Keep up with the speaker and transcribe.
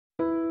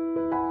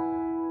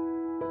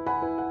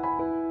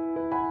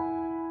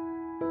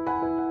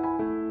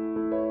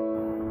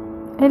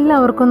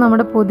എല്ലാവർക്കും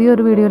നമ്മുടെ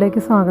പുതിയൊരു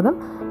വീഡിയോയിലേക്ക് സ്വാഗതം.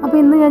 അപ്പോൾ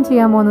ഇന്ന് ഞാൻ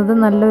ചെയ്യാൻ പോകുന്നത്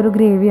നല്ലൊരു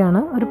ഗ്രേവിയാണ്.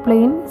 ഒരു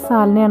പ്ലെയിൻ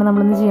സാലനയാണ്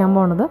നമ്മളിന്ന് ചെയ്യാൻ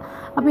പോകുന്നത്.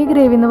 അപ്പോൾ ഈ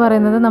ഗ്രേവി എന്ന്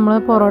പറയുന്നത് നമ്മൾ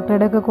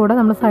പൊറോട്ടയുടെ ഒക്കെ കൂടെ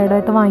നമ്മൾ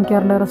സൈഡായിട്ട്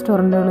വാങ്ങിക്കാറുണ്ട്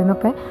റെസ്റ്റോറൻറ്റുകളിൽ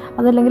നിന്നൊക്കെ.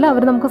 അതല്ലെങ്കിൽ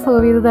അവർ നമുക്ക്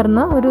സെർവ് ചെയ്ത്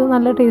തരുന്ന ഒരു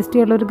നല്ല ടേസ്റ്റി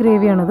ആയിട്ടുള്ള ഒരു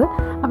ഗ്രേവിയാണിത്.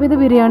 അപ്പോൾ ഇത്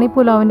ബിരിയാണി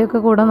പുലാവിൻ്റെ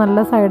ഒക്കെ കൂടെ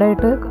നല്ല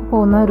സൈഡായിട്ട്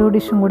പോകുന്ന ഒരു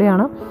ഡിഷും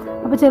കൂടിയാണ്.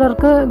 അപ്പോൾ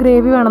ചിലർക്ക്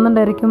ഗ്രേവി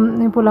വേണമെന്നുണ്ടായിരിക്കും.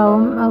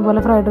 പുലാവും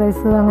അതുപോലെ ഫ്രൈഡ്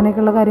റൈസ്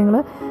അങ്ങനെയൊക്കെയുള്ള കാര്യങ്ങൾ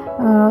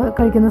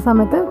കഴിക്കുന്ന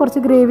സമയത്ത് കുറച്ച്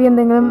ഗ്രേവി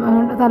എന്തെങ്കിലും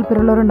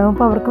താല്പര്യമുള്ളവരുണ്ടാകും.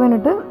 അപ്പോൾ അവർക്ക്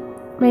വേണ്ടിയിട്ട്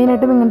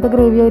മെയിനായിട്ടും ഇങ്ങനത്തെ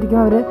ഗ്രേവി ആയിരിക്കും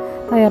അവർ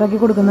തയ്യാറാക്കി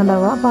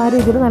കൊടുക്കുന്നുണ്ടാവുക. അപ്പോൾ ആ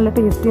രീതിയിൽ നല്ല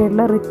ടേസ്റ്റി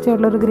ആയിട്ടുള്ള റിച്ച്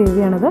ആയിട്ടുള്ളൊരു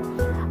ഗ്രേവിയാണിത്.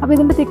 അപ്പോൾ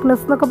ഇതിൻ്റെ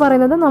തിക്നെസ് എന്നൊക്കെ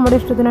പറയുന്നത് നമ്മുടെ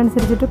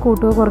ഇഷ്ടത്തിനനുസരിച്ചിട്ട്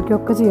കൂട്ടുകയോ കുറയ്ക്കുകയോ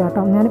ഒക്കെ ചെയ്യാം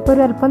കേട്ടോ. ഞാനിപ്പോൾ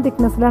ഒരു അല്പം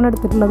തിക്നെസ്സിലാണ്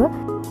എടുത്തിട്ടുള്ളത്.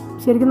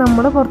 ശരിക്കും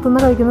നമ്മൾ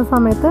പുറത്തുനിന്ന് കഴിക്കുന്ന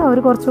സമയത്ത് അവർ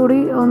കുറച്ചുകൂടി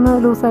ഒന്ന്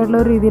ലൂസായിട്ടുള്ള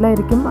ഒരു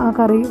രീതിയിലായിരിക്കും ആ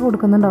കറി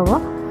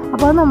കൊടുക്കുന്നുണ്ടാവുക.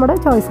 അപ്പോൾ അത് നമ്മുടെ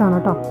ചോയ്സാണ്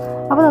കേട്ടോ.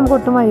 അപ്പോൾ നമുക്ക്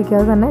ഒട്ടും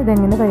വൈകിക്കാതെ തന്നെ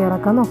ഇതെങ്ങനെ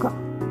തയ്യാറാക്കാൻ നോക്കാം.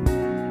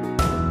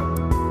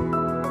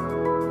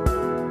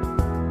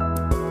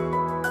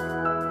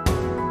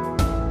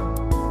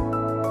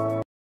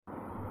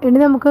 ഇനി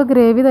നമുക്ക്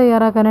ഗ്രേവി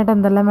തയ്യാറാക്കാനായിട്ട്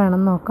എന്തെല്ലാം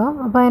വേണമെന്ന് നോക്കാം.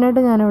 അപ്പോൾ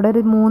അതിനായിട്ട് ഞാനിവിടെ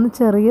ഒരു 3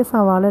 ചെറിയ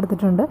സവാള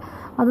എടുത്തിട്ടുണ്ട്.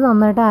 അത്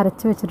നന്നായിട്ട്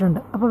അരച്ച് വെച്ചിട്ടുണ്ട്.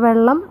 അപ്പോൾ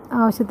വെള്ളം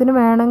ആവശ്യത്തിന്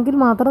വേണമെങ്കിൽ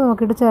മാത്രം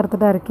നോക്കിയിട്ട്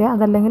ചേർത്തിട്ട് അരയ്ക്കുക.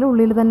 അതല്ലെങ്കിൽ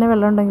ഉള്ളിൽ തന്നെ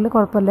വെള്ളം ഉണ്ടെങ്കിൽ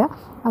കുഴപ്പമില്ല,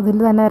 അതിൽ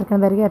തന്നെ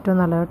അരക്കുന്നതായിരിക്കും ഏറ്റവും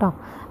നല്ലത് കേട്ടോ.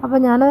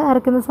 അപ്പോൾ ഞാൻ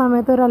അരയ്ക്കുന്ന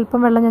സമയത്ത് ഒരു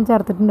അല്പം വെള്ളം ഞാൻ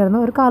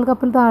ചേർത്തിട്ടുണ്ടായിരുന്നു. ഒരു 1/4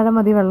 കപ്പിൽ താഴെ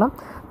മതി വെള്ളം,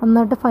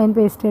 നന്നായിട്ട് ഫൈൻ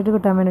പേസ്റ്റ് ആയിട്ട്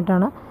കിട്ടാൻ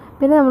വേണ്ടിയിട്ടാണ്.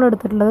 പിന്നെ നമ്മൾ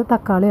എടുത്തിട്ടുള്ളത്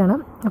തക്കാളിയാണ്.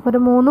 അപ്പോൾ ഒരു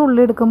 3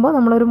 ഉള്ളി എടുക്കുമ്പോൾ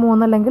നമ്മളൊരു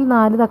 3 അല്ലെങ്കിൽ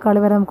 4 തക്കാളി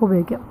വരെ നമുക്ക്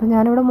ഉപയോഗിക്കാം. അപ്പോൾ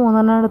ഞാനിവിടെ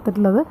 3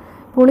 എടുത്തിട്ടുള്ളത്.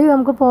 പുളി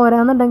നമുക്ക്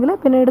പോരാന്നുണ്ടെങ്കിൽ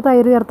പിന്നീട്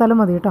തൈര് ചേർത്താലും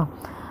മതി കേട്ടോ.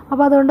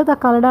 അപ്പോൾ അതുകൊണ്ട്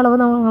തക്കാളിയുടെ അളവ്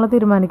നമ്മൾ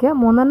തീരുമാനിക്കുക.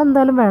 3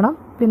 എന്തായാലും വേണം.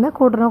 പിന്നെ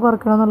കൂട്ടണോ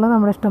കുറയ്ക്കണോ എന്നുള്ളത്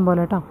നമ്മുടെ ഇഷ്ടം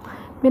പോലെ കേട്ടോ.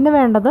 പിന്നെ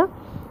വേണ്ടത്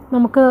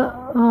നമുക്ക്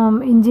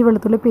ഇഞ്ചി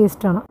വെളുത്തുള്ളി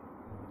പേസ്റ്റാണ്.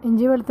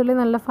 ഇഞ്ചി വെളുത്തുള്ളി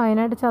നല്ല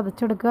ഫൈനായിട്ട്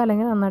ചതച്ചെടുക്കുക,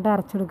 അല്ലെങ്കിൽ നന്നായിട്ട്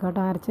അരച്ചെടുക്കുക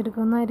കേട്ടോ.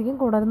 അരച്ചെടുക്കുന്നതായിരിക്കും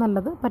കൂടുതൽ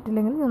നല്ലത്.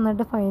 പറ്റില്ലെങ്കിൽ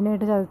നന്നായിട്ട്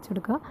ഫൈനായിട്ട്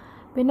ചതച്ചെടുക്കുക.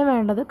 പിന്നെ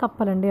വേണ്ടത്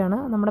കപ്പലണ്ടിയാണ്.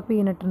 നമ്മുടെ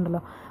പീനട്ട് ഉണ്ടല്ലോ,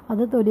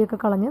 അത് തൊലിയൊക്കെ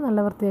കളഞ്ഞ് നല്ല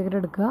വൃത്തിയാക്കിയിട്ട്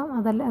എടുക്കുക.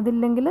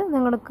 അതില്ലെങ്കിൽ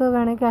നിങ്ങൾക്ക്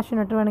വേണമെങ്കിൽ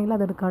കാഷ്യൂനട്ട് വേണമെങ്കിൽ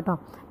അതെടുക്കുക കേട്ടോ.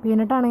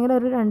 പീനട്ട് ആണെങ്കിൽ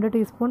ഒരു 2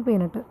 ടീസ്പൂൺ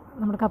പീനട്ട്,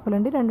 നമ്മുടെ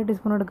കപ്പലണ്ടി 2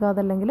 ടീസ്പൂൺ എടുക്കുക.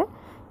 അതല്ലെങ്കിൽ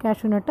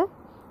കാഷ്യൂനട്ട്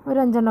ഒരു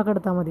 5 ഒക്കെ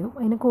എടുത്താൽ മതിയാവും.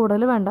 അതിന്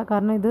കൂടുതൽ വേണ്ട,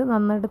 കാരണം ഇത്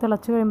നന്നായിട്ട്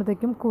തിളച്ച്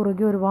കഴിയുമ്പോഴത്തേക്കും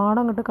കുറുകി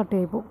ഒരുപാട് അങ്ങോട്ട്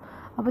കട്ടിയായി പോകും.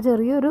 അപ്പോൾ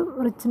ചെറിയൊരു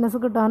റിച്ച്നെസ്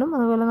കിട്ടാനും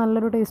അതുപോലെ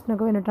നല്ലൊരു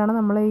ടേസ്റ്റിനൊക്കെ വേണ്ടിയിട്ടാണ്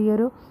നമ്മൾ ഈ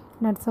ഒരു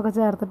നട്ട്സൊക്കെ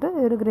ചേർത്തിട്ട്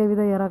ഈ ഒരു ഗ്രേവി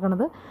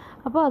തയ്യാറാക്കുന്നത്.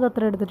 അപ്പോൾ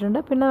അതത്ര എടുത്തിട്ടുണ്ട്.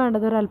 പിന്നെ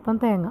വേണ്ടത് ഒരു അല്പം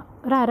തേങ്ങ,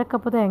 ഒരു 1/2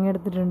 കപ്പ് തേങ്ങ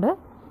എടുത്തിട്ടുണ്ട്.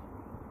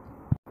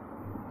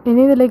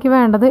 ഇനി ഇതിലേക്ക്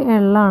വേണ്ടത്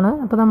എള്ളാണ്.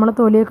 അപ്പോൾ നമ്മൾ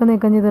തൊലിയൊക്കെ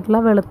നീക്കം ചെയ്തിട്ടുള്ള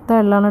വെളുത്ത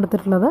എള്ളാണ്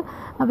എടുത്തിട്ടുള്ളത്.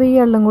 അപ്പോൾ ഈ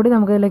എള്ളും കൂടി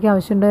നമുക്ക് ഇതിലേക്ക്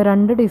ആവശ്യമുണ്ട്.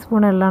 2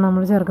 ടീസ്പൂൺ എള്ളാണ്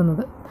നമ്മൾ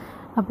ചേർക്കുന്നത്.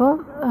 അപ്പോൾ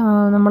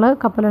നമ്മൾ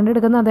കപ്പലണ്ടി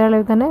എടുക്കുന്ന അതേ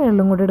അളവിൽ തന്നെ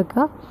എള്ളും കൂടി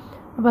എടുക്കുക.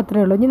 അപ്പോൾ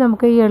അത്രയേ ഉള്ളൂ. ഇനി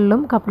നമുക്ക് ഈ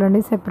എള്ളും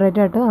കപ്പലണ്ടിയും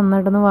സെപ്പറേറ്റ് ആയിട്ട്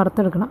നന്നായിട്ടൊന്ന്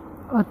വറുത്തെടുക്കണം.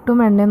 ഒട്ടും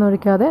എണ്ണയൊന്നും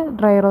ഒഴിക്കാതെ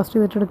ഡ്രൈ റോസ്റ്റ്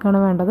ചെയ്തിട്ടെടുക്കുകയാണ്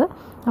വേണ്ടത്.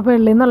 അപ്പോൾ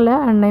എള്ളിൽ നിന്നുള്ള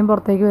എണ്ണയും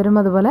പുറത്തേക്ക് വരും,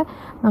 അതുപോലെ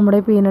നമ്മുടെ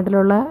ഈ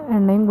പീനട്ടിലുള്ള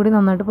എണ്ണയും കൂടി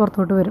നന്നായിട്ട്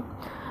പുറത്തോട്ട് വരും.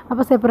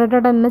 അപ്പോൾ സെപ്പറേറ്റ്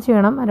ആയിട്ട് തന്നെ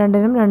ചെയ്യണം.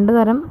 രണ്ടിനും 2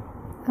 തരം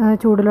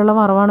ചൂടിലുള്ള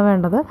വറവാണ്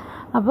വേണ്ടത്.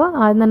 അപ്പോൾ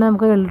ആദ്യം തന്നെ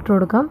നമുക്ക് എള്ളിട്ട്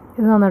കൊടുക്കാം.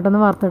 ഇത്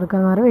നന്നായിട്ടൊന്ന്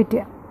വറുത്തെടുക്കാൻ വരെ വെയിറ്റ്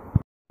ചെയ്യാം.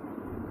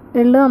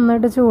 എള്ള്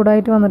നന്നായിട്ട്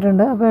ചൂടായിട്ട്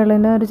വന്നിട്ടുണ്ട്. അപ്പോൾ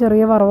എള്ളിൻ്റെ ഒരു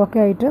ചെറിയ വറവൊക്കെ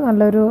ആയിട്ട്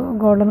നല്ലൊരു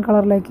ഗോൾഡൻ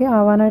കളറിലേക്ക്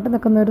ആവാനായിട്ട്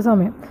നിൽക്കുന്ന ഒരു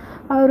സമയം,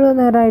 ആ ഒരു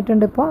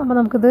നേരമായിട്ടുണ്ട് ഇപ്പോൾ. അപ്പോൾ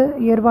നമുക്കിത്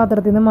ഈ ഒരു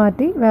പാത്രത്തിൽ നിന്ന്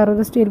മാറ്റി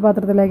വേറൊരു സ്റ്റീൽ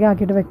പാത്രത്തിലേക്ക്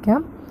ആക്കിയിട്ട്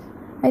വെക്കാം.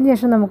 അതിന്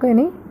ശേഷം നമുക്ക്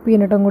ഇനി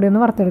പീനട്ടും കൂടി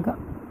ഒന്ന് വറുത്തെടുക്കാം.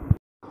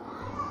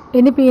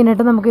 ഇനി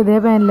പീനട്ട് നമുക്ക് ഇതേ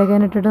പാനിലേക്ക്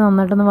തന്നെ ഇട്ടിട്ട്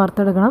നന്നായിട്ടൊന്ന്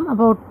വറുത്തെടുക്കണം.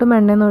 അപ്പോൾ ഒട്ടും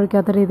എണ്ണയൊന്നും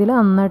ഒഴിക്കാത്ത രീതിയിൽ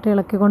നന്നായിട്ട്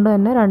ഇളക്കിക്കൊണ്ട്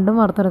തന്നെ രണ്ടും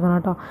വറുത്തെടുക്കണം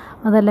കേട്ടോ.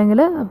 അതല്ലെങ്കിൽ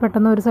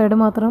പെട്ടെന്ന് ഒരു സൈഡ്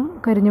മാത്രം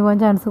കരിഞ്ഞു പോകാൻ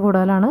ചാൻസ്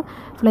കൂടുതലാണ്.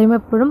 ഫ്ലെയിം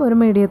എപ്പോഴും ഒരു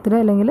മീഡിയത്തിൽ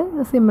അല്ലെങ്കിൽ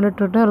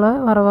സിമ്മിലിട്ടിട്ടുള്ള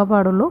വറവാ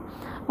പാടുള്ളൂ.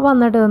 അപ്പോൾ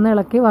നന്നായിട്ട് ഇതൊന്ന്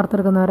ഇളക്കി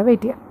വറുത്തെടുക്കുന്നവരെ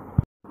വെയിറ്റ് ചെയ്യാം.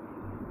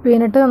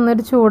 പീനട്ട്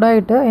നന്നായിട്ട്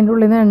ചൂടായിട്ട് അതിൻ്റെ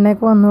ഉള്ളിൽ നിന്ന്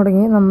എണ്ണയൊക്കെ വന്നു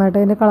തുടങ്ങി, നന്നായിട്ട്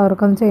അതിൻ്റെ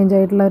കളറൊക്കെ ഒന്ന് ചേഞ്ച്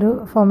ആയിട്ടുള്ളൊരു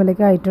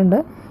ഫോമിലേക്ക് ആയിട്ടുണ്ട്.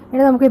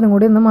 ഇനി നമുക്ക് ഇതും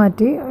കൂടി ഒന്ന്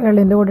മാറ്റി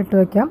എള്ളിൻ്റെ കൂടെ ഇട്ട്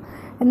വയ്ക്കാം.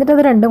 എന്നിട്ട്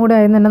അത് രണ്ടും കൂടി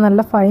ആയി തന്നെ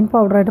നല്ല ഫൈൻ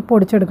പൗഡറായിട്ട്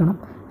പൊടിച്ചെടുക്കണം.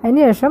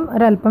 അതിന് ശേഷം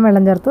ഒരല്പം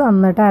വെള്ളം ചേർത്ത്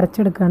നന്നായിട്ട്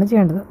അരച്ചെടുക്കുകയാണ്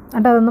ചെയ്യേണ്ടത്.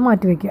 എന്നിട്ട് അതൊന്ന്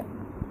മാറ്റി വയ്ക്കുക.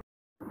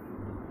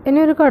 ഇനി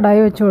ഒരു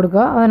കടായി വെച്ച്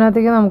കൊടുക്കുക.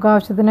 അതിനകത്തേക്ക് നമുക്ക്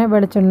ആവശ്യത്തിന്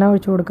വെളിച്ചെണ്ണ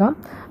ഒഴിച്ചു കൊടുക്കാം.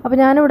 അപ്പോൾ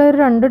ഞാനിവിടെ ഒരു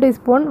 2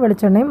 ടീസ്പൂൺ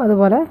വെളിച്ചെണ്ണയും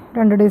അതുപോലെ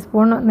 2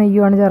 ടീസ്പൂൺ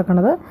നെയ്യുമാണ്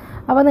ചേർക്കുന്നത്.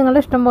 അപ്പോൾ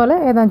നിങ്ങളുടെ ഇഷ്ടം പോലെ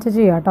ഏതാണെന്ന് വെച്ചാൽ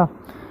ചെയ്യാം കേട്ടോ.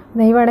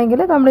 നെയ്യ് വേണമെങ്കിൽ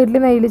കംപ്ലീറ്റ്ലി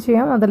നെയ്യിൽ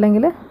ചെയ്യാം,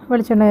 അതല്ലെങ്കിൽ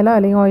വെളിച്ചെണ്ണയിലോ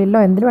അല്ലെങ്കിൽ ഓയിലോ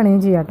എന്തിൽ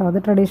വേണമെങ്കിലും ചെയ്യാം കേട്ടോ. അത്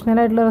ട്രഡീഷണൽ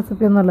ആയിട്ടുള്ള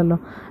റെസിപ്പി ഒന്നും അല്ലല്ലോ.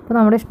 അപ്പോൾ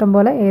നമ്മുടെ ഇഷ്ടം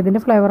പോലെ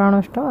ഏതിൻ്റെ ഫ്ലേവറാണോ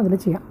ഇഷ്ടം അതിൽ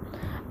ചെയ്യാം.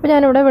 അപ്പോൾ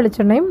ഞാനിവിടെ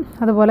വെളിച്ചെണ്ണയും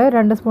അതുപോലെ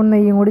 2 സ്പൂൺ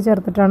നെയ്യും കൂടി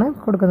ചേർത്തിട്ടാണ്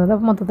കൊടുക്കുന്നത്.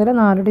 അപ്പോൾ മൊത്തത്തിൽ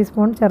 4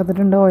 ടീസ്പൂൺ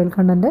ചേർത്തിട്ടുണ്ട് ഓയിൽ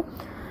കണ്ടൻറ്റ്.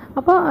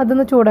 അപ്പോൾ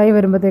അതൊന്ന് ചൂടായി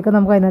വരുമ്പോഴത്തേക്ക്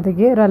നമുക്ക്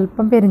അതിനകത്തേക്ക്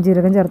ഒരല്പം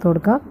പെരിഞ്ജീരകം ചേർത്ത്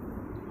കൊടുക്കാം.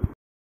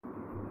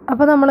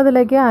 അപ്പോൾ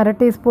നമ്മളിതിലേക്ക് 1/2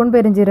 ടീസ്പൂൺ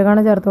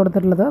പെരിഞ്ജീരകമാണ് ചേർത്ത്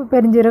കൊടുത്തിട്ടുള്ളത്.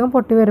 പെരിഞ്ജീരകം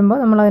പൊട്ടി വരുമ്പോൾ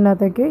നമ്മൾ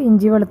അതിനകത്തേക്ക്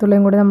ഇഞ്ചി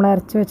വെളുത്തുള്ളിയും കൂടി നമ്മൾ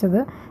അരച്ച് വെച്ചത്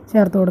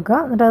ചേർത്ത് കൊടുക്കുക.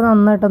 എന്നിട്ട് അത്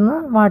നന്നായിട്ടൊന്ന്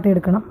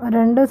വാട്ടിയെടുക്കണം.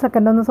 2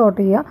 സെക്കൻഡ് ഒന്ന് സോട്ട്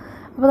ചെയ്യുക.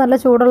 അപ്പോൾ നല്ല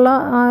ചൂടുള്ള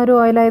ഒരു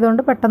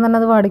ഓയിലായതുകൊണ്ട് പെട്ടെന്ന് തന്നെ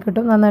അത്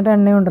വാടിക്കിട്ടും, നന്നായിട്ട്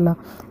എണ്ണയുണ്ടല്ലോ.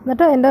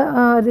 എന്നിട്ട് അതിൻ്റെ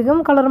അധികം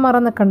കളർ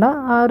മാറാൻ നിൽക്കണ്ട.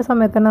 ആ ഒരു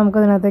സമയത്ത് തന്നെ നമുക്ക്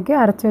അതിനകത്തേക്ക്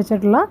അരച്ച്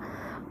വെച്ചിട്ടുള്ള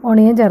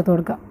ഓണിയൻ ചേർത്ത്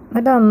കൊടുക്കുക.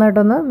 എന്നിട്ട്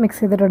നന്നായിട്ടൊന്ന്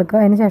മിക്സ് ചെയ്തിട്ടെടുക്കുക.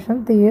 അതിന് ശേഷം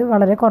തീ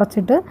വളരെ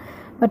കുറച്ചിട്ട്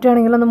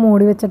പറ്റുകയാണെങ്കിൽ ഒന്ന്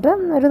മൂടി വെച്ചിട്ട്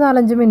ഒരു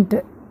 4-5 മിനിറ്റ്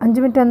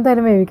 5 മിനിറ്റ്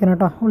എന്തായാലും വേവിക്കണം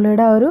കേട്ടോ.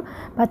 ഉള്ളിയുടെ ആ ഒരു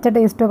പച്ച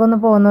ടേസ്റ്റൊക്കെ ഒന്ന്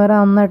പോകുന്നവരെ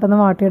നന്നായിട്ടൊന്ന്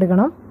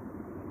വാട്ടിയെടുക്കണം.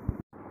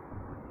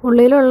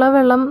 ഉള്ളിയിലുള്ള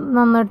വെള്ളം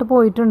നന്നായിട്ട്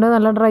പോയിട്ടുണ്ട്,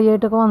 നല്ല ഡ്രൈ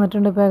ആയിട്ടൊക്കെ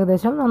വന്നിട്ടുണ്ട്. ഇപ്പോൾ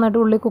ഏകദേശം നന്നായിട്ട്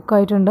ഉള്ളി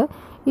കുക്കായിട്ടുണ്ട്.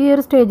 ഈ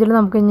ഒരു സ്റ്റേജിൽ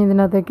നമുക്ക് ഇനി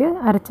ഇതിനകത്തേക്ക്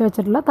അരച്ച്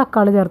വെച്ചിട്ടുള്ള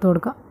തക്കാളി ചേർത്ത്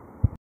കൊടുക്കാം.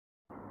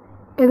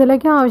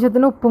 ഇതിലേക്ക്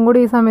ആവശ്യത്തിന് ഉപ്പും കൂടി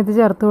ഈ സമയത്ത്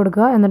ചേർത്ത്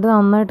കൊടുക്കുക. എന്നിട്ട്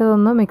നന്നായിട്ട്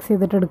ഇതൊന്ന് മിക്സ്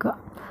ചെയ്തിട്ടെടുക്കുക.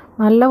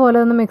 നല്ലപോലെ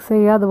ഒന്ന് മിക്സ്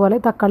ചെയ്യുക. അതുപോലെ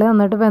തക്കാളി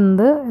നന്നായിട്ട്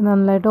വെന്ത്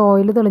നന്നായിട്ട്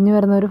ഓയിൽ തെളിഞ്ഞ്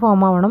വരുന്ന ഒരു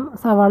ഫോം ആവണം.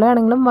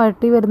 സവാളയാണെങ്കിലും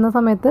വഴറ്റി വരുന്ന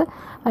സമയത്ത്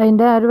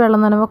അതിൻ്റെ ആ ഒരു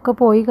വെള്ളം നനവൊക്കെ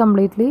പോയി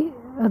കംപ്ലീറ്റ്ലി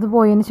അത്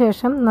പോയതിന്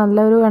ശേഷം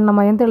നല്ലൊരു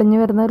എണ്ണമയം തെളിഞ്ഞ്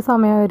വരുന്ന ഒരു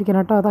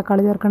സമയമായിരിക്കണം കേട്ടോ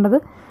തക്കാളി ചേർക്കേണ്ടത്.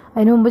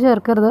 അതിന് മുമ്പ്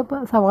ചേർക്കരുത്.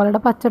 സവാളയുടെ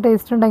പച്ച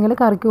ടേസ്റ്റ് ഉണ്ടെങ്കിൽ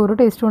കറിക്ക് ഒരു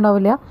ടേസ്റ്റും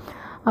ഉണ്ടാവില്ല.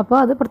 അപ്പോൾ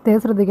അത്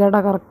പ്രത്യേകം ശ്രദ്ധിക്കുക കേട്ടോ.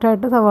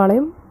 കറക്റ്റായിട്ട്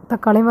സവാളയും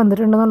തക്കാളിയും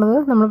വന്നിട്ടുണ്ടെന്നുള്ളത്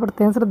നമ്മൾ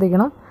പ്രത്യേകം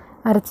ശ്രദ്ധിക്കണം.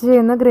 അരച്ച്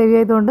ചെയ്യുന്ന ഗ്രേവി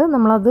ആയതുകൊണ്ട്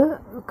നമ്മളത്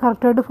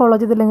കറക്റ്റായിട്ട് ഫോളോ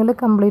ചെയ്തില്ലെങ്കിൽ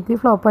കംപ്ലീറ്റ്ലി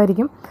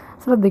ഫ്ലോപ്പായിരിക്കും.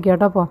 ശ്രദ്ധിക്കുക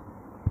കേട്ടോ. അപ്പോൾ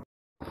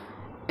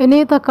ഇനി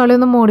തക്കാളി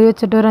ഒന്ന് മൂടി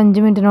വെച്ചിട്ട് ഒരു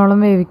 5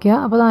 മിനിറ്റിനോളം വേവിക്കുക.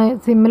 അപ്പോൾ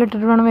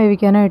സിമ്മിലിട്ടിട്ട് വേണം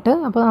വേവിക്കാനായിട്ട്.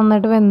 അപ്പോൾ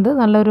നന്നായിട്ട് വെന്ത്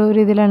നല്ലൊരു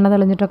രീതിയിൽ എണ്ണ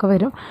തെളിഞ്ഞിട്ടൊക്കെ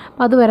വരും.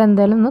 അപ്പോൾ അതുവരെ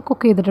എന്തായാലും ഒന്ന്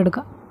കുക്ക്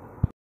ചെയ്തിട്ടെടുക്കാം.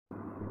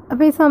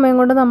 അപ്പോൾ ഈ സമയം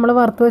കൊണ്ട് നമ്മൾ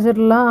വറുത്ത്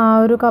വെച്ചിട്ടുള്ള ആ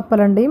ഒരു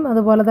കപ്പലണ്ടിയും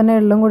അതുപോലെ തന്നെ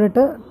എള്ളും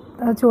കൂടിയിട്ട്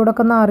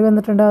ചൂടൊക്കെ ഒന്ന് ആറി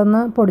വന്നിട്ടുണ്ട്.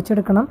 അതൊന്ന്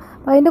പൊടിച്ചെടുക്കണം.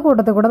 അപ്പോൾ അതിൻ്റെ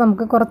കൂട്ടത്തിൽ കൂടെ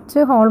നമുക്ക് കുറച്ച്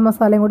ഹോൾ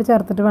മസാലയും കൂടി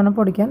ചേർത്തിട്ട് വേണം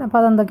പൊടിക്കാൻ. അപ്പോൾ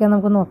അതെന്തൊക്കെയാണെന്ന്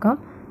നമുക്ക് നോക്കാം.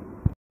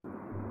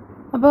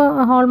 അപ്പോൾ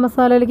ഹോൾ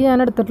മസാലയിലേക്ക് ഞാൻ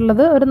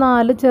എടുത്തിട്ടുള്ളത് ഒരു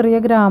 4 ചെറിയ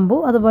ഗ്രാമ്പു,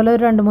 അതുപോലെ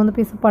ഒരു 2-3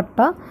 പീസ് പട്ട,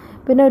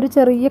 പിന്നെ ഒരു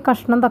ചെറിയ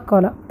കഷ്ണം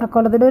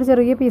തക്കോലത്തിൻ്റെ ഒരു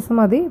ചെറിയ പീസ്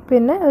മതി,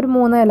 പിന്നെ ഒരു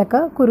 3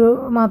 ഏലക്ക കുരു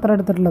മാത്രം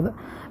എടുത്തിട്ടുള്ളത്.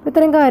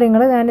 ഇത്രയും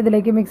കാര്യങ്ങൾ ഞാൻ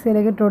ഇതിലേക്ക്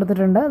മിക്സിയിലേക്ക് ഇട്ട്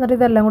കൊടുത്തിട്ടുണ്ട്. എന്നിട്ട്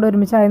ഇതെല്ലാം കൂടി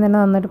ഒരുമിച്ചായി തന്നെ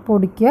നന്നായിട്ട്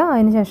പൊടിക്കുക.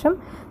 അതിന് ശേഷം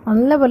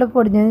നല്ലപോലെ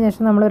പൊടിഞ്ഞതിന്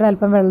ശേഷം നമ്മളൊരു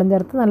അല്പം വെള്ളം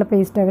ചേർത്ത് നല്ല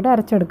പേസ്റ്റാക്കിയിട്ട്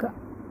അരച്ചെടുക്കുക.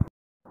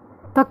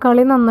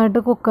 തക്കാളി നന്നായിട്ട്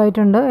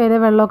കുക്കായിട്ടുണ്ട്. അതിലെ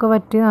വെള്ളമൊക്കെ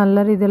വറ്റി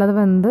നല്ല രീതിയിൽ അത്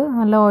വെന്ത്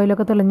നല്ല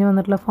ഓയിലൊക്കെ തെളിഞ്ഞ്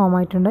വന്നിട്ടുള്ള ഫോം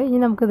ആയിട്ടുണ്ട്. ഇനി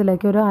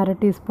നമുക്കിതിലേക്ക് ഒരു 1/2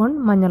 ടീസ്പൂൺ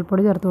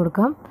മഞ്ഞൾപ്പൊടി ചേർത്ത്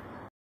കൊടുക്കാം.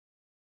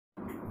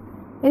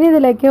 ഇനി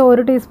ഇതിലേക്ക്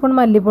 1 ടീസ്പൂൺ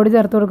മല്ലിപ്പൊടി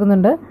ചേർത്ത്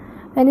കൊടുക്കുന്നുണ്ട്.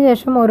 അതിന്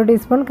ശേഷം 1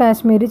 ടീസ്പൂൺ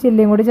കാശ്മീരി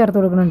ചില്ലിയും കൂടി ചേർത്ത്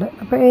കൊടുക്കുന്നുണ്ട്.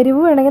 അപ്പോൾ എരിവ്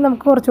വേണമെങ്കിൽ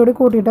നമുക്ക് കുറച്ചുകൂടി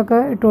കൂട്ടിയിട്ടൊക്കെ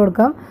ഇട്ട്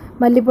കൊടുക്കാം.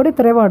 മല്ലിപ്പൊടി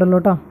ഇത്രയേ പാടുള്ളൂ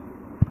കേട്ടോ.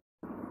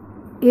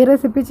 ഈ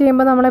റെസിപ്പി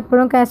ചെയ്യുമ്പോൾ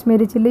നമ്മളെപ്പോഴും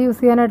കാശ്മീരി ചില്ലി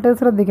യൂസ് ചെയ്യാനായിട്ട്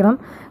ശ്രദ്ധിക്കണം.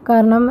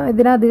 കാരണം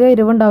ഇതിനധികം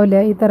എരിവുണ്ടാവില്ല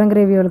ഈ തരം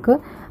ഗ്രേവികൾക്ക്.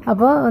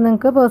 അപ്പോൾ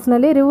നിങ്ങൾക്ക്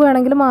പേഴ്സണലി എരിവ്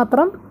വേണമെങ്കിൽ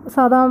മാത്രം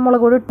സാധാ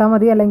മുളക് പൊടി ഇട്ടാൽ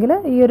മതി, അല്ലെങ്കിൽ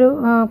ഈ ഒരു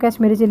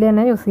കാശ്മീരി ചില്ലി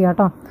തന്നെ യൂസ് ചെയ്യാം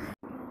കേട്ടോ.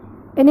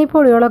 ഇനി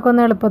പൊടികളൊക്കെ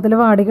ഒന്ന് എളുപ്പത്തിൽ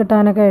വാടി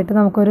കിട്ടാനൊക്കെ ആയിട്ട്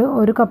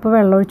നമുക്കൊരു കപ്പ്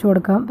വെള്ളം ഒഴിച്ച്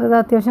കൊടുക്കാം. അപ്പോൾ ഇത്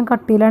അത്യാവശ്യം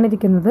കട്ടിയിലാണ്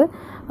ഇരിക്കുന്നത്.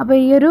 അപ്പോൾ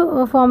ഈ ഒരു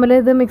ഫോമിൽ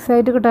ഇത്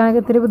മിക്സായിട്ട്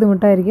കിട്ടാനൊക്കെ ഇത്തിരി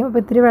ബുദ്ധിമുട്ടായിരിക്കും.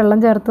 അപ്പോൾ ഇത്തിരി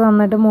വെള്ളം ചേർത്ത്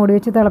നന്നായിട്ട് മൂടി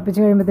വെച്ച് തിളപ്പിച്ച്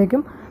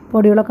കഴിയുമ്പോഴത്തേക്കും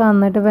പൊടികളൊക്കെ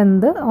നന്നായിട്ട്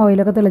വെന്ത്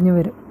ഓയിലൊക്കെ തെളിഞ്ഞ്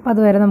വരും. അപ്പോൾ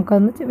അതുവരെ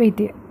നമുക്കൊന്ന്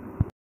വെയിറ്റ് ചെയ്യാം.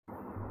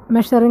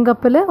 മെഷറിംഗ്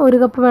കപ്പിൽ 1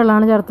 കപ്പ്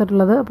വെള്ളമാണ്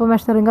ചേർത്തിട്ടുള്ളത്. അപ്പോൾ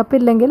മെഷറിംഗ് കപ്പ്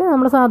ഇല്ലെങ്കിൽ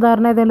നമ്മൾ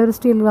സാധാരണ ഏതെങ്കിലും ഒരു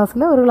സ്റ്റീൽ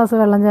ഗ്ലാസ്സിൽ 1 ഗ്ലാസ്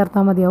വെള്ളം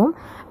ചേർത്താൽ മതിയാവും.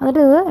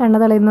 എന്നിട്ട് ഇത് എണ്ണ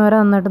തെളിയുന്നവരെ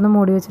നന്നായിട്ടൊന്ന്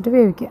മൂടി വെച്ചിട്ട്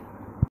വേവിക്കുക.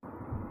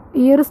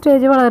 ഈ ഒരു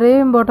സ്റ്റേജ് വളരെ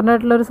ഇമ്പോർട്ടൻ്റ്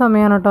ആയിട്ടുള്ളൊരു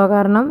സമയമാണ് കേട്ടോ.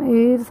 കാരണം ഈ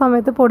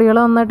സമയത്ത് പൊടികൾ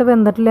നന്നായിട്ട്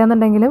വെന്തിട്ടില്ല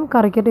എന്നുണ്ടെങ്കിലും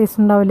കറിക്ക്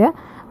ടേസ്റ്റ് ഉണ്ടാവില്ല.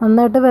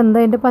 നന്നായിട്ട് വെന്ത്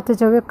അതിൻ്റെ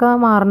പച്ചച്ചൊവയൊക്കെ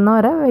മാറുന്ന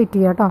വരെ വെയിറ്റ്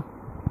ചെയ്യുക കേട്ടോ.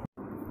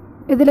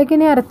 ഇതിലേക്ക്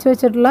ഇനി അരച്ച്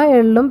വെച്ചിട്ടുള്ള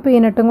എള്ളും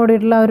പീനട്ടും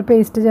കൂടിയിട്ടുള്ള ഒരു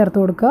പേസ്റ്റ് ചേർത്ത്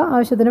കൊടുക്കുക.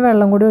 ആവശ്യത്തിന്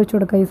വെള്ളം കൂടി ഒഴിച്ച്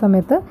കൊടുക്കുക ഈ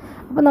സമയത്ത്.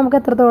 അപ്പോൾ നമുക്ക്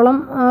എത്രത്തോളം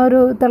ഒരു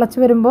തിളച്ച്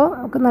വരുമ്പോൾ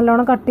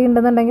നല്ലോണം കട്ടി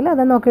ഉണ്ടെന്നുണ്ടെങ്കിൽ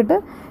അത് നോക്കിയിട്ട്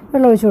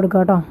വെള്ളം ഒഴിച്ച്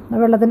കൊടുക്കുക കേട്ടോ.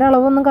 വെള്ളത്തിൻ്റെ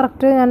അളവൊന്നും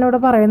കറക്റ്റ് ഞാനിവിടെ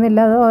പറയുന്നില്ല.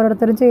 അത്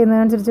ഓരോരുത്തരും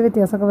ചെയ്യുന്നതിനനുസരിച്ച്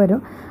വ്യത്യാസമൊക്കെ വരും.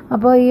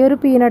 അപ്പോൾ ഈ ഒരു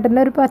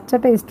പീനട്ടിൻ്റെ ഒരു പച്ച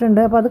ടേസ്റ്റ്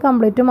ഉണ്ട്. അപ്പോൾ അത്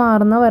കംപ്ലീറ്റ്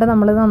മാറുന്ന വരെ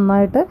നമ്മൾ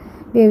നന്നായിട്ട്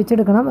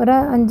വേവിച്ചെടുക്കണം. ഒരു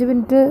 5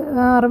 മിനിറ്റ്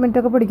 6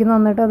 മിനിറ്റൊക്കെ പിടിക്കും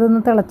നന്നായിട്ട്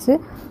അതൊന്ന് തിളച്ച്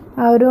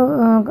ആ ഒരു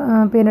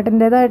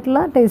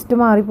പീനട്ടിൻ്റേതായിട്ടുള്ള ടേസ്റ്റ്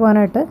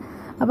മാറിപ്പോകാനായിട്ട്.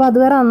 അപ്പോൾ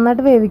അതുവരെ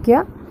നന്നായിട്ട് വേവിക്കുക.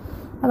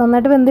 അത്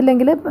നന്നായിട്ട്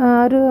വെന്തില്ലെങ്കിൽ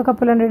ഒരു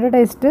കപ്പലണ്ടിയുടെ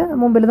ടേസ്റ്റ്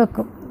മുമ്പിൽ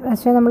നിൽക്കും.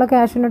 പക്ഷേ നമ്മൾ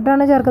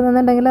കാഷ്യൂനട്ടാണ്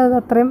ചേർക്കുന്നതെന്നുണ്ടെങ്കിൽ അത്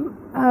അത്രയും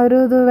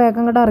ഇത് വേഗം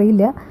അങ്ങോട്ട്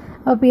അറിയില്ല.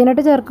 അപ്പോൾ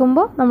പീനട്ട്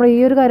ചേർക്കുമ്പോൾ നമ്മൾ ഈ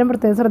ഒരു കാര്യം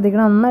പ്രത്യേകം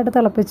ശ്രദ്ധിക്കണം. നന്നായിട്ട്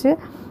തിളപ്പിച്ച്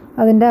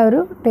അതിൻ്റെ ആ ഒരു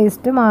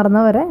ടേസ്റ്റ്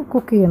മാറുന്ന വരെ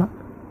കുക്ക് ചെയ്യണം.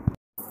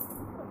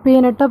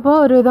 പീനട്ട് അപ്പോൾ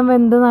ഒരുവിധം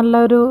വെന്ത്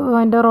നല്ലൊരു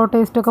അതിൻ്റെ റോ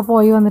ടേസ്റ്റൊക്കെ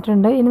പോയി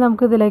വന്നിട്ടുണ്ട്. ഇനി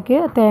നമുക്ക് ഇതിലേക്ക്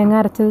തേങ്ങ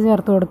അരച്ചത്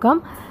ചേർത്ത് കൊടുക്കാം.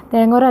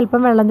 തേങ്ങ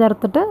ഒരല്പം വെള്ളം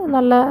ചേർത്തിട്ട്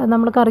നല്ല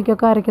നമ്മൾ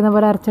കറിക്കൊക്കെ അരയ്ക്കുന്ന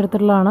പോലെ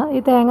അരച്ചെടുത്തിട്ടുള്ളതാണ്. ഈ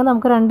തേങ്ങ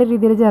നമുക്ക് 2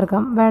 രീതിയിൽ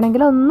ചേർക്കാം.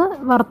 വേണമെങ്കിൽ ഒന്ന്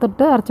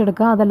വറുത്തിട്ട്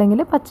അരച്ചെടുക്കാം,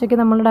 അതല്ലെങ്കിൽ പച്ചയ്ക്ക്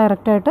നമ്മൾ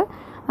ഡയറക്റ്റായിട്ട്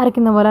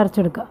അരയ്ക്കുന്ന പോലെ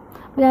അരച്ചെടുക്കുക.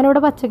 അപ്പോൾ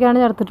ഞാനിവിടെ പച്ചയ്ക്കാണ്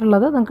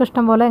ചേർത്തിട്ടുള്ളത്. നിങ്ങൾക്ക്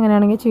ഇഷ്ടം പോലെ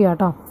എങ്ങനെയാണെങ്കിൽ ചെയ്യാം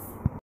കേട്ടോ.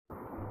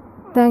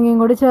 തേങ്ങയും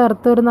കൂടി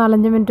ചേർത്ത് ഒരു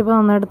 4-5 മിനിറ്റ് ഇപ്പോൾ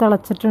നന്നായിട്ട്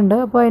തിളച്ചിട്ടുണ്ട്.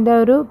 അപ്പോൾ അതിൻ്റെ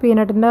ഒരു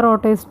പീനട്ടിൻ്റെ റോ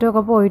ടേസ്റ്റും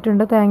ഒക്കെ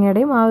പോയിട്ടുണ്ട്.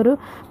 തേങ്ങയുടെയും ആ ഒരു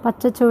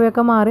പച്ച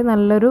ചുവയൊക്കെ മാറി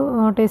നല്ലൊരു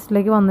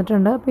ടേസ്റ്റിലേക്ക്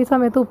വന്നിട്ടുണ്ട്. അപ്പോൾ ഈ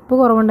സമയത്ത് ഉപ്പ്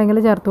കുറവുണ്ടെങ്കിൽ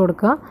ചേർത്ത്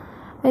കൊടുക്കുക.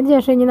 അതിന്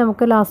ശേഷം ഇനി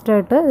നമുക്ക്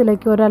ലാസ്റ്റായിട്ട്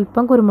ഇതിലേക്ക്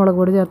ഒരല്പം കുരുമുളക്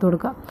പൊടി ചേർത്ത്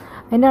കൊടുക്കുക.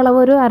 അതിൻ്റെ അളവ്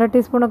ഒരു 1/2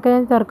 ടീസ്പൂണൊക്കെ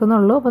ഞാൻ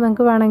ചേർക്കുന്നുള്ളൂ. അപ്പോൾ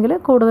നിങ്ങൾക്ക് വേണമെങ്കിൽ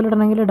കൂടുതൽ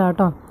ഇടണമെങ്കിൽ ഇടാം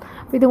കേട്ടോ.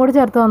 അപ്പോൾ ഇതും കൂടി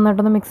ചേർത്ത്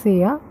നന്നായിട്ടൊന്ന് മിക്സ്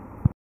ചെയ്യുക.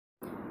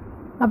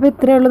 അപ്പോൾ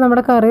ഇത്രയേ ഉള്ളൂ,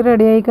 നമ്മുടെ കറി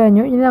റെഡി ആയി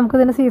കഴിഞ്ഞു. ഇനി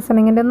നമുക്കിതിന്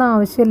സീസണിങ്ങിൻ്റെ ഒന്നും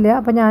ആവശ്യമില്ല.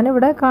 അപ്പോൾ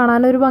ഞാനിവിടെ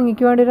കാണാനൊരു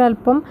ഭംഗിക്ക് വേണ്ടി ഒരു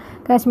അല്പം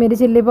കാശ്മീരി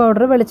ചില്ലി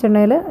പൗഡർ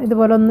വെളിച്ചെണ്ണയിൽ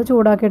ഇതുപോലെ ഒന്ന്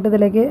ചൂടാക്കിയിട്ട്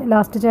ഇതിലേക്ക്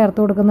ലാസ്റ്റ് ചേർത്ത്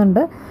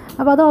കൊടുക്കുന്നുണ്ട്.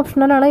 അപ്പോൾ അത്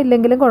ഓപ്ഷണലാണ്,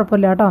 ഇല്ലെങ്കിലും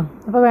കുഴപ്പമില്ല കേട്ടോ.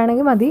 അപ്പോൾ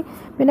വേണമെങ്കിൽ മതി.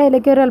 പിന്നെ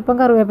അതിലേക്ക് ഒരു അല്പം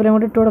കറിവേപ്പിലയും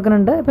കൂടി ഇട്ട്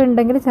കൊടുക്കുന്നുണ്ട്. അപ്പോൾ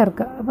ഉണ്ടെങ്കിൽ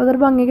ചേർക്കുക. അപ്പോൾ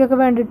അതൊരു ഭംഗിക്കൊക്കെ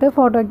വേണ്ടിയിട്ട്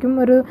ഫോട്ടോയ്ക്കും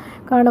ഒരു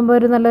കാണുമ്പോൾ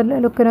ഒരു നല്ല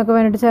ലുക്കിനൊക്കെ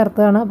വേണ്ടിയിട്ട്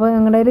ചേർത്തതാണ്. അപ്പോൾ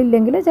നിങ്ങളുടെ കയ്യിൽ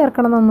ഇല്ലെങ്കിൽ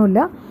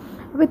ചേർക്കണമെന്നൊന്നുമില്ല.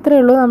 അപ്പോൾ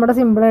ഇത്രയേ ഉള്ളൂ നമ്മുടെ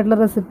സിമ്പിളായിട്ടുള്ള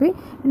റെസിപ്പി.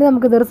 ഇനി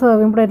നമുക്കിതൊരു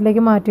സെർവിങ്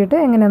പ്ലേറ്റിലേക്ക് മാറ്റിയിട്ട്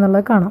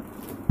എങ്ങനെയാണെന്നുള്ളത് കാണാം.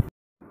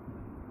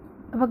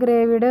 അപ്പോൾ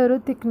ഗ്രേവിയുടെ ഒരു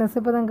തിക്നെസ്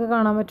ഇപ്പോൾ നിങ്ങൾക്ക്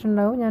കാണാൻ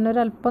പറ്റുന്നുണ്ടാവും.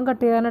 ഞാനൊരല്പം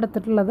കട്ട് ചെയ്യാൻ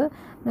എടുത്തിട്ടുള്ളത്.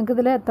 നിങ്ങൾക്ക്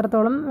ഇതിൽ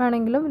എത്രത്തോളം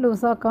വേണമെങ്കിലും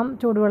ലൂസാക്കാം,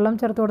 ചൂടുവെള്ളം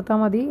ചേർത്ത് കൊടുത്താൽ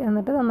മതി.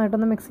 എന്നിട്ട്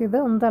നന്നായിട്ടൊന്ന് മിക്സ് ചെയ്ത്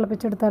ഒന്ന്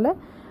തിളപ്പിച്ചെടുത്താൽ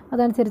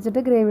അതനുസരിച്ചിട്ട്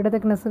ഗ്രേവിയുടെ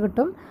തിക്നെസ്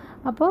കിട്ടും.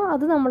 അപ്പോൾ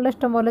അത് നമ്മളുടെ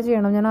ഇഷ്ടം പോലെ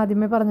ചെയ്യണം. ഞാൻ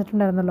ആദ്യമേ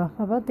പറഞ്ഞിട്ടുണ്ടായിരുന്നല്ലോ.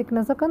 അപ്പോൾ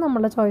തിക്നെസ്സൊക്കെ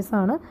നമ്മളുടെ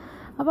ചോയ്സാണ്.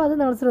 അപ്പോൾ അത്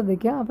നിങ്ങൾ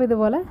ശ്രദ്ധിക്കുക. അപ്പോൾ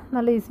ഇതുപോലെ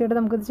നല്ല ഈസിയായിട്ട്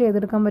നമുക്കിത്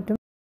ചെയ്തെടുക്കാൻ പറ്റും.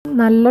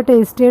 നല്ല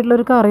ടേസ്റ്റി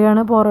ആയിട്ടുള്ളൊരു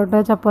കറിയാണ് പൊറോട്ട,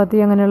 ചപ്പാത്തി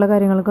അങ്ങനെയുള്ള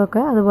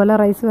കാര്യങ്ങൾക്കൊക്കെ. അതുപോലെ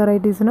റൈസ്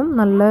വെറൈറ്റീസിനും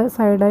നല്ല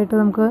സൈഡായിട്ട്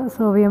നമുക്ക്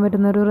സെർവ് ചെയ്യാൻ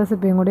പറ്റുന്ന ഒരു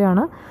റെസിപ്പിയും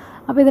കൂടിയാണ്.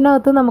 അപ്പോൾ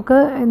ഇതിനകത്ത് നമുക്ക്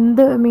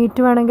എന്ത്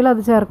മീറ്റ് വേണമെങ്കിലും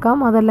അത് ചേർക്കാം.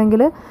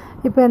 അതല്ലെങ്കിൽ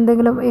ഇപ്പോൾ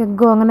എന്തെങ്കിലും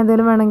എഗ്ഗോ അങ്ങനെ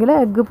എന്തെങ്കിലും വേണമെങ്കിൽ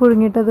എഗ്ഗ്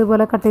പുഴുങ്ങിയിട്ട്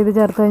ഇതുപോലെ കട്ട് ചെയ്ത്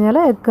ചേർത്ത് കഴിഞ്ഞാൽ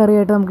എഗ്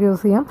കറിയായിട്ട് നമുക്ക്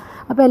യൂസ് ചെയ്യാം.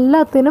 അപ്പോൾ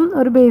എല്ലാത്തിനും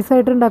ഒരു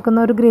ബേസായിട്ട്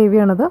ഉണ്ടാക്കുന്ന ഒരു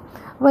ഗ്രേവിയാണിത്.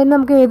 അപ്പോൾ ഇത്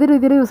നമുക്ക് ഏത്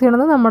രീതിയിൽ യൂസ്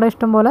ചെയ്യണമെന്ന് നമ്മുടെ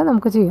ഇഷ്ടം പോലെ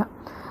നമുക്ക് ചെയ്യാം.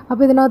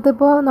 അപ്പോൾ ഇതിനകത്ത്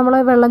ഇപ്പോൾ നമ്മൾ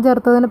വെള്ളം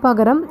ചേർത്തതിന്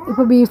പകരം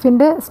ഇപ്പോൾ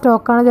ബീഫിൻ്റെ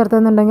സ്റ്റോക്കാണ്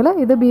ചേർത്തതെന്നുണ്ടെങ്കിൽ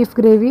ഇത് ബീഫ്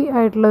ഗ്രേവി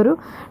ആയിട്ടുള്ളൊരു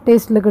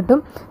ടേസ്റ്റിൽ കിട്ടും.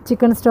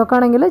 ചിക്കൻ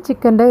സ്റ്റോക്കാണെങ്കിൽ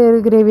ചിക്കൻ്റെ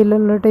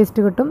ഗ്രേവിയിലുള്ള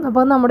ടേസ്റ്റ് കിട്ടും.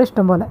 അപ്പോൾ നമ്മുടെ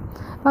ഇഷ്ടം പോലെ.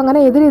 അപ്പോൾ അങ്ങനെ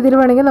ഏത് രീതിയിൽ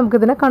വേണമെങ്കിൽ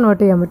നമുക്കിതിനെ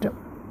കൺവേർട്ട് ചെയ്യാൻ പറ്റും.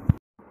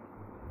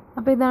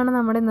 അപ്പോൾ ഇതാണ്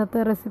നമ്മുടെ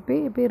ഇന്നത്തെ റെസിപ്പി.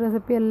 ഇപ്പോൾ ഈ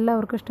റെസിപ്പി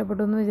എല്ലാവർക്കും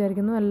ഇഷ്ടപ്പെട്ടു എന്ന്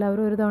വിചാരിക്കുന്നു.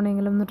 എല്ലാവരും ഒരു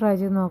തവണയെങ്കിലും ഒന്ന് ട്രൈ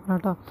ചെയ്ത് നോക്കണം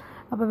കേട്ടോ.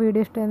 അപ്പോൾ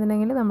വീഡിയോ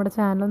ഇഷ്ടമായിരുന്നുണ്ടെങ്കിൽ നമ്മുടെ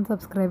ചാനലൊന്ന്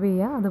സബ്സ്ക്രൈബ്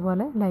ചെയ്യുക.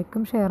 അതുപോലെ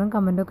ലൈക്കും ഷെയറും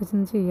കമൻറ്റും ഒക്കെ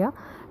ചെയ്യുക.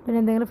 പിന്നെ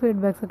എന്തെങ്കിലും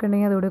ഫീഡ്ബാക്സ് ഒക്കെ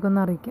ഉണ്ടെങ്കിൽ അതുകൂടെയൊക്കെ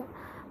ഒന്ന് അറിയിക്കുക.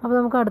 അപ്പോൾ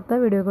നമുക്ക് അടുത്ത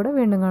വീഡിയോ കൂടെ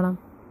വീണ്ടും കാണാം.